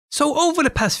So over the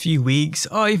past few weeks,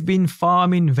 I've been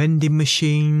farming vending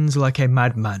machines like a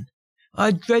madman.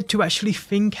 I dread to actually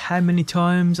think how many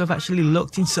times I've actually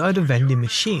looked inside of vending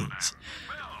machines.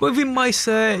 But within my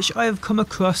search, I have come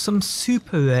across some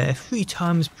super rare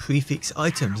 3x prefix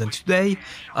items, and today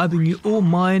I bring you all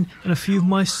mine and a few of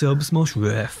my subs' most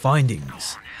rare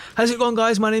findings. How's it going,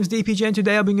 guys? My name's DPJ and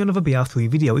today I'll bring you another BR3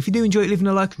 video. If you do enjoy it, leaving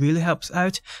a like really helps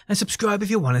out, and subscribe if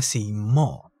you want to see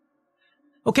more.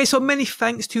 Okay, so many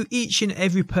thanks to each and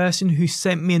every person who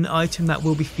sent me an item that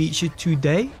will be featured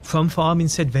today from farming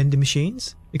said vending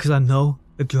machines, because I know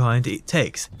the grind it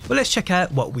takes. But let's check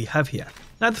out what we have here.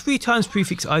 Now, the 3x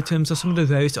prefix items are some of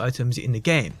the rarest items in the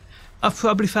game. I've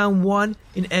probably found one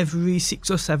in every 6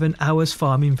 or 7 hours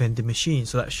farming vending machines,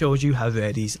 so that shows you how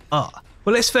rare these are.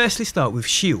 But let's firstly start with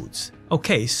shields.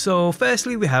 Okay, so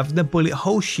firstly we have the bullet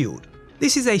hole shield.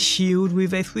 This is a shield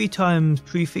with a 3x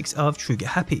prefix of trigger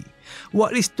happy.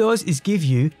 What this does is give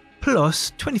you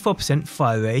plus 24%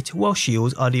 fire rate while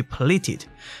shields are depleted.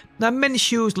 Now, many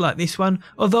shields like this one,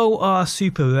 although are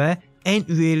super rare, ain't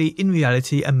really in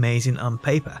reality amazing on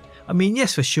paper. I mean,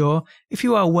 yes, for sure, if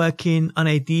you are working on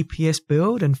a DPS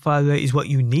build and fire rate is what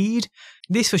you need,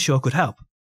 this for sure could help.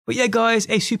 But yeah guys,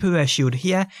 a super rare shield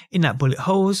here in that bullet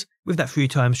holes with that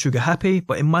 3x trigger happy,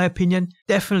 but in my opinion,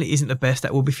 definitely isn't the best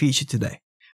that will be featured today.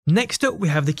 Next up we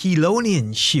have the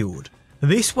Kelonian shield.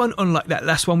 This one, unlike that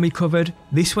last one we covered,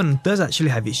 this one does actually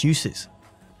have its uses.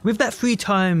 With that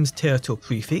 3x turtle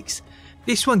prefix,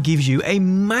 this one gives you a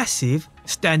massive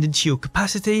standard shield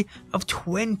capacity of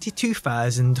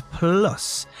 22,000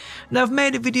 plus. Now, I've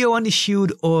made a video on this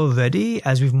shield already,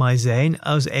 as with my Zane,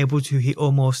 I was able to hit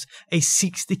almost a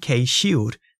 60k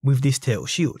shield with this turtle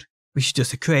shield, which is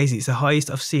just crazy. It's the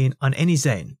highest I've seen on any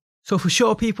Zane. So for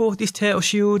sure people, this turtle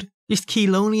shield, this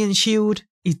Kelonian shield,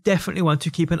 is definitely one to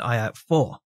keep an eye out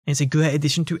for. It's a great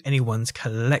addition to anyone's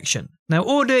collection. Now,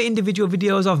 all the individual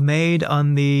videos I've made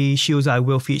on the shields I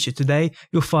will feature today,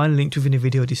 you'll find linked within the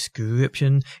video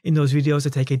description. In those videos, I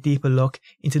take a deeper look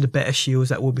into the better shields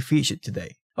that will be featured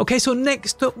today. Okay, so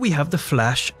next up we have the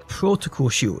Flash Protocol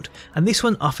shield, and this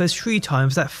one offers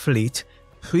 3x that fleet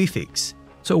prefix.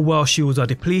 So while shields are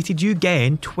depleted, you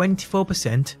gain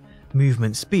 24%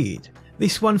 movement speed.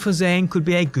 This one for Zane could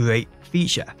be a great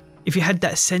feature. If you had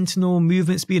that sentinel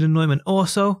movement speed anointment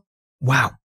also,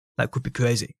 wow, that could be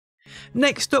crazy.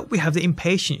 Next up we have the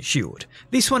Impatient shield.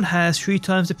 This one has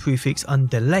 3x the prefix on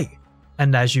delay,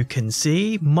 and as you can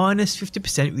see, minus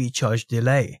 50% recharge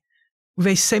delay, with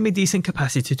a semi-decent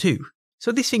capacity too,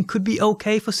 so this thing could be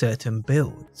okay for certain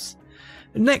builds.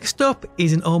 Next up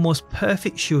is an almost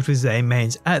perfect shield for Zane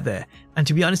mains out there, and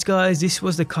to be honest guys, this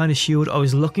was the kind of shield I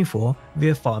was looking for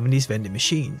via farming these vending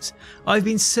machines. I've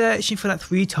been searching for that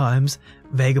 3x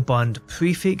Vagabond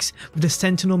prefix with the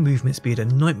Sentinel movement speed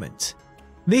anointment.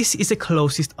 This is the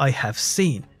closest I have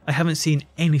seen. I haven't seen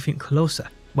anything closer.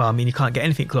 Well, I mean, you can't get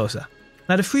anything closer.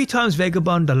 Now, the 3x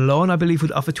Vagabond alone I believe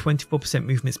would offer 24%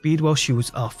 movement speed while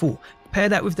shields are full. Pair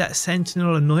that with that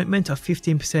Sentinel anointment of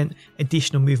 15%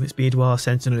 additional movement speed while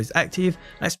Sentinel is active,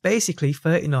 that's basically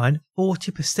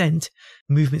 39–40%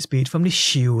 movement speed from this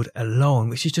shield alone,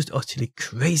 which is just utterly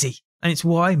crazy. And it's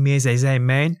why me as a Zane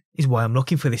main is why I'm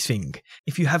looking for this thing.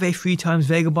 If you have a 3x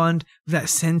Vagabond with that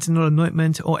Sentinel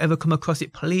anointment or ever come across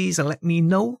it, please let me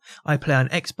know. I play on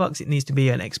Xbox, it needs to be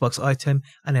an Xbox item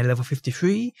and a level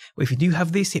 53. But if you do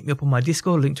have this, hit me up on my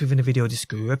Discord, linked within the video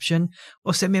description,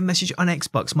 or send me a message on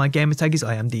Xbox. My gamer tag is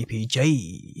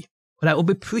IamDPJ. Well, that will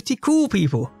be pretty cool,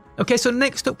 people. Okay, so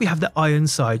next up we have the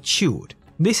Ironside shield.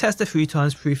 This has the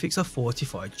 3x prefix of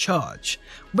fortified charge.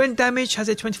 When damaged, has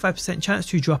a 25% chance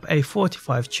to drop a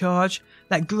fortified charge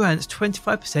that grants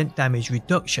 25% damage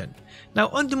reduction. Now,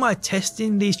 under my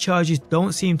testing, these charges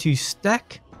don't seem to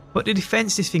stack, but the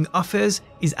defense this thing offers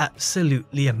is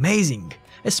absolutely amazing,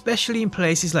 especially in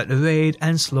places like the raid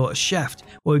and slaughter shaft,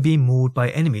 where we're being mauled by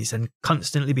enemies and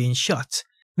constantly being shot.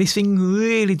 This thing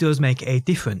really does make a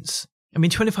difference. I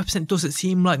mean, 25% doesn't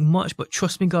seem like much, but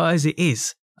trust me guys, it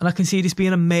is. And I can see this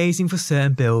being amazing for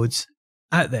certain builds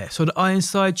out there. So the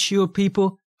Ironside shield,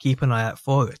 people, keep an eye out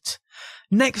for it.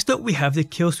 Next up we have the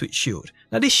Kill Switch shield.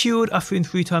 Now, this shield offering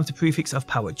 3x the prefix of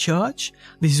powered charge.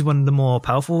 This is one of the more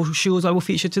powerful shields I will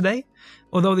feature today.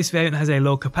 Although this variant has a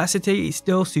low capacity, it's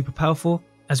still super powerful,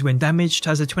 as when damaged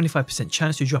has a 25%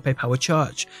 chance to drop a power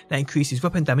charge that increases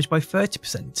weapon damage by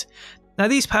 30%. Now,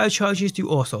 these power charges do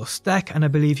also stack, and I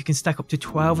believe you can stack up to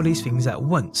 12 of these things at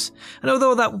once. And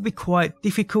although that would be quite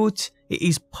difficult, it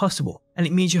is possible, and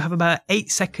it means you have about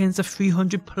 8 seconds of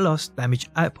 300 plus damage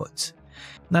output.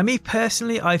 Now, me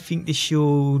personally, I think this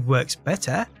shield works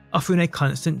better, offering a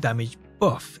constant damage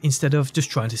buff instead of just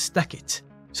trying to stack it.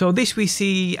 So this we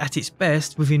see at its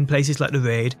best within places like the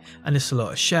raid and the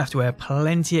slaughter shaft, where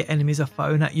plenty of enemies are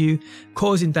firing at you,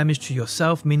 causing damage to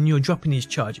yourself, meaning you're dropping these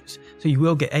charges, so you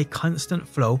will get a constant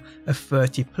flow of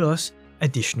 30 plus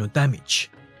additional damage.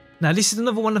 Now this is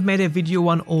another one I've made a video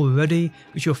on already,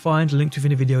 which you'll find linked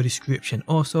within the video description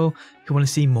also if you want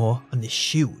to see more on this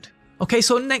shield. Okay,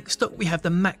 so next up we have the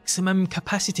maximum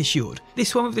capacity shield.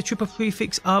 This one with the triple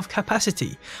prefix of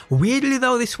capacity. Weirdly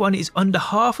though, this one is under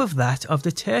half of that of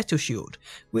the turtle shield,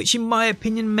 which in my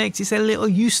opinion makes it a little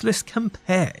useless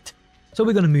compared. So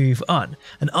we're going to move on,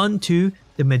 and onto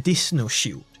the medicinal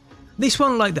shield. This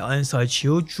one, like the Ironside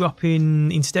shield,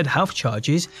 dropping instead health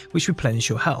charges which replenish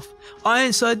your health.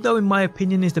 Ironside though in my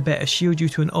opinion is the better shield due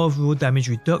to an overall damage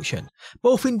reduction.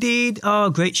 Both indeed are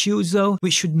great shields though,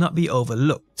 which should not be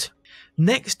overlooked.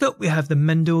 Next up we have the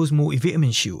Mendel's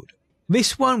multivitamin shield.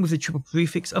 This one with the triple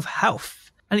prefix of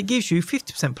health, and it gives you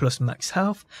 50% plus max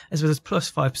health as well as plus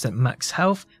 5% max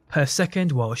health per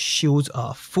second while shields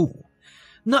are full.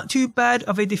 Not too bad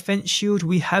of a defense shield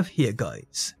we have here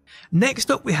guys. Next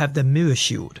up we have the mirror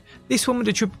shield. This one with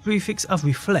the triple prefix of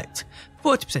reflect,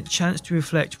 40% chance to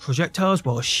reflect projectiles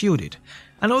while shielded.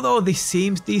 And although this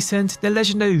seems decent, the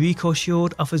legendary recoil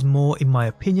shield offers more in my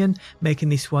opinion, making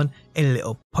this one a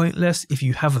little pointless if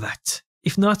you have that.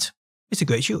 If not, it's a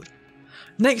great shield.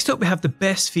 Next up we have the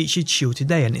best featured shield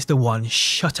today, and it's the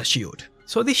one-shotter shield.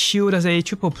 So this shield has a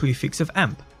triple prefix of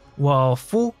amp, while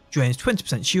full drains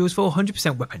 20% shields for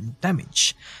 100% weapon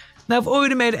damage. Now I've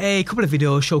already made a couple of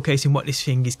videos showcasing what this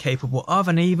thing is capable of,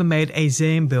 and I even made a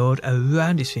Zane build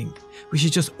around this thing, which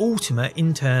is just ultimate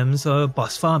in terms of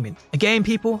boss farming. Again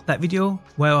people, that video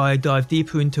where I dive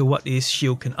deeper into what this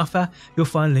shield can offer, you'll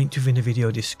find linked within the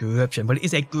video description. But it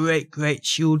is a great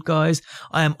shield guys.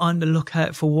 I am on the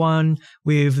lookout for one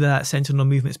with that sentinel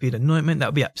movement speed anointment. That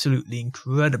would be absolutely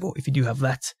incredible. If you do have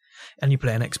that and you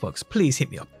play on Xbox, please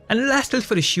hit me up. And lastly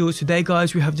for the shields today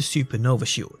guys, we have the Supernova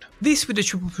shield. This with the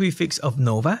triple prefix of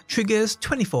Nova triggers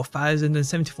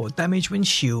 24,074 damage when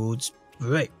shields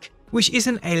break, which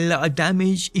isn't a lot of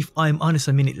damage if I'm honest.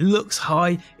 I mean, it looks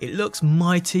high, it looks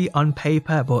mighty on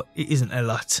paper, but it isn't a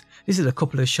lot. This is a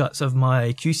couple of shots of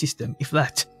my Q system, if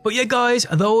that. But yeah guys,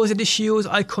 those are the shields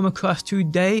I come across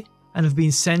today and have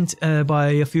been sent by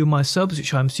a few of my subs,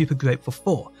 which I'm super grateful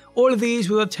for. All of these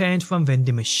were obtained from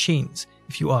vending machines,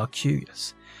 if you are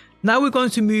curious. Now we're going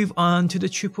to move on to the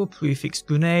triple prefix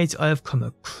grenades I have come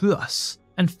across.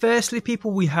 And firstly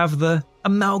people, we have the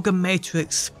Amalgamator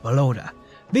Exploder.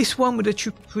 This one with a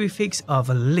triple prefix of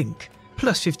a link,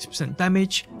 plus 50%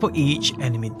 damage for each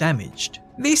enemy damaged.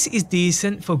 This is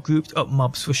decent for grouped up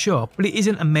mobs for sure, but it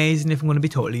isn't amazing if I'm going to be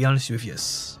totally honest with you.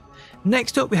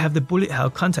 Next up we have the Bullet Hell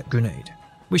Contact Grenade,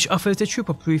 which offers the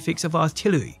triple prefix of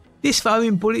artillery. This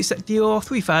firing bullets that deal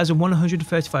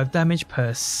 3,135 damage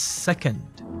per second,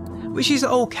 which is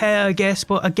okay I guess,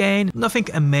 but again, nothing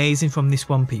amazing from this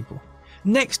one people.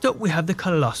 Next up we have the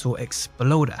Colossal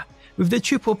Exploder, with the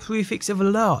triple prefix of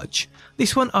large,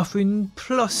 this one offering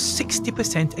plus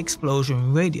 60%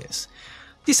 explosion radius.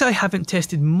 This I haven't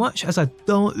tested much as I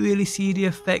don't really see the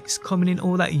effects coming in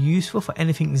all that useful for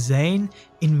anything Zane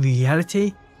in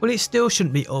reality, but it still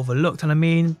shouldn't be overlooked, and I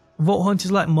mean, Vault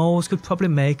Hunters like moles could probably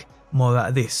make more out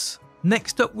of this.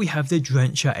 Next up we have the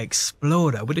Drencher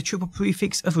Exploder with a triple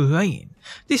prefix of rain.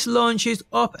 This launches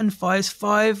up and fires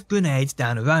 5 grenades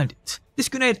down around it. This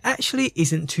grenade actually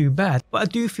isn't too bad, but I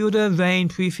do feel the rain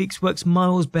prefix works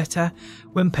miles better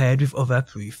when paired with other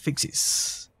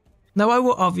prefixes. Now I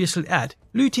will obviously add,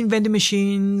 looting vending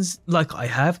machines like I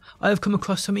have come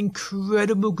across some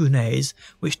incredible grenades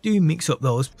which do mix up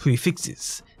those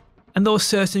prefixes. And those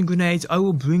certain grenades I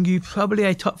will bring you probably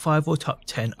a top 5 or top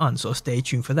 10 on, so stay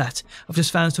tuned for that. I've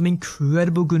just found some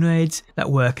incredible grenades that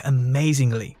work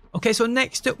amazingly. Okay, so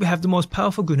next up we have the most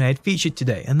powerful grenade featured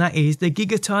today, and that is the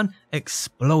Gigaton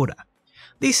Exploder.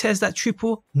 This has that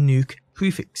triple nuke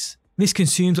prefix. This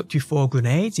consumes up to 4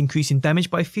 grenades, increasing damage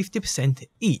by 50%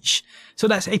 each, so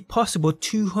that's a possible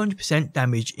 200%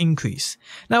 damage increase.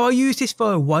 Now I used this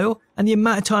for a while, and the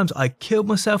amount of times I killed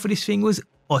myself with this thing was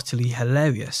utterly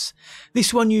hilarious.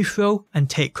 This one you throw and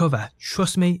take cover,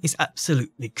 trust me, it's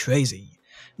absolutely crazy.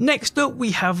 Next up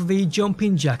we have the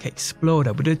Jumping Jack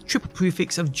Exploder with a triple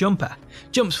prefix of jumper.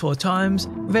 Jumps 4 times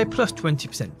with a plus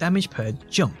 20% damage per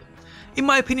jump. In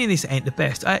my opinion this ain't the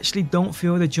best, I actually don't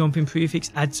feel the jumping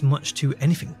prefix adds much to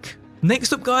anything.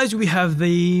 Next up guys we have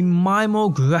the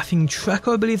Mimeographing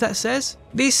Tracker, I believe that says.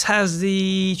 This has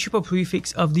the triple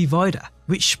prefix of Divider,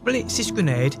 which splits this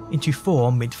grenade into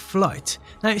 4 mid-flight.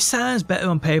 Now it sounds better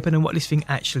on paper than what this thing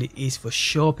actually is for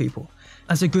sure people.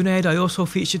 As a grenade I also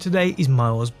featured today is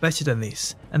miles better than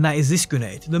this, and that is this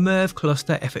grenade, the Merv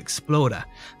Cluster F Exploder.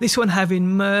 This one having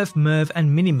Merv, Merv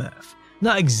and Mini Merv.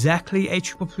 Not exactly a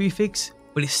triple prefix,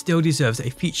 but it still deserves a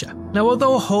feature. Now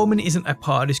although homing isn't a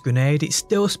part of this grenade, it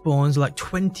still spawns like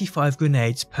 25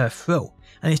 grenades per throw,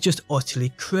 and it's just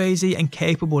utterly crazy and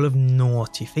capable of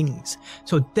naughty things.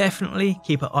 So definitely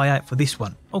keep an eye out for this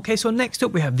one. Okay, so next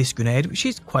up we have this grenade, which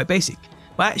is quite basic,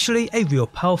 but actually a real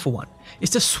powerful one.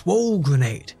 It's the Swole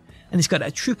grenade, and it's got a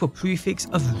triple prefix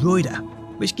of Roider,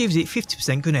 which gives it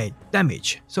 50% grenade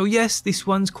damage. So yes, this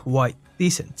one's quite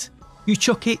decent. You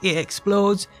chuck it, it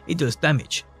explodes, it does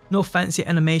damage. No fancy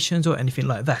animations or anything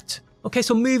like that. Okay,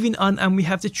 so moving on, and we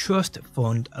have the Trust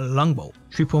Fund Longbow.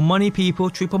 Triple money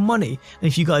people, triple money, and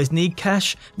if you guys need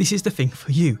cash, this is the thing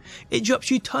for you. It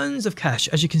drops you tons of cash,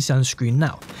 as you can see on screen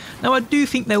now. Now I do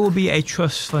think there will be a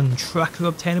Trust Fund tracker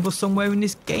obtainable somewhere in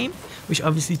this game, which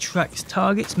obviously tracks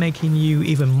targets, making you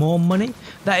even more money.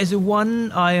 That is the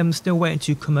one I am still waiting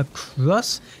to come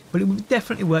across, but it will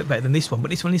definitely work better than this one, but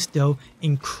this one is still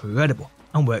incredible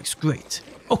and works great.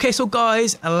 Okay, so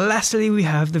guys, lastly we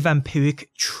have the Vampiric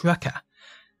Tracker,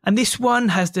 and this one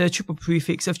has the triple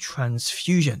prefix of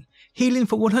Transfusion, healing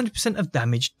for 100% of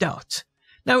damage dealt.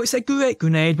 Now it's a great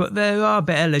grenade, but there are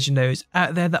better legendaries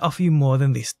out there that offer you more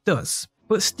than this does,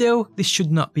 but still this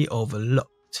should not be overlooked.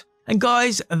 And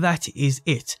guys, that is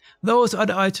it. Those are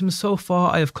the items so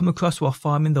far I have come across while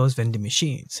farming those vending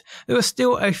machines. There are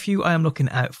still a few I am looking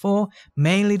out for,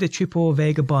 mainly the triple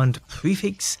Vagabond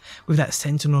prefix with that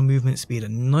sentinel movement speed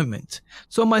anointment.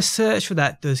 So my search for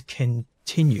that does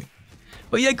continue.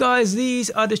 But yeah guys, these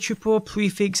are the triple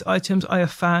prefix items I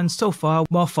have found so far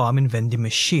while farming vending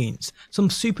machines. Some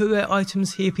super rare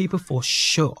items here people for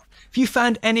sure. If you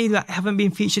found any that haven't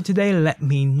been featured today, let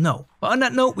me know. But on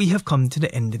that note, we have come to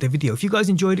the end of the video. If you guys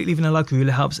enjoyed it, leaving a like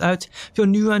really helps out. If you're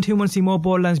new around here and want to see more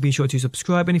Borderlands, be sure to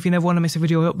subscribe. And if you never want to miss a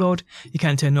video I upload, you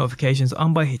can turn notifications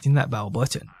on by hitting that bell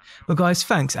button. But guys,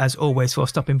 thanks as always for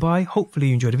stopping by. Hopefully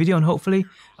you enjoyed the video, and hopefully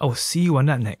I will see you on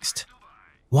that next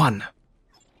one.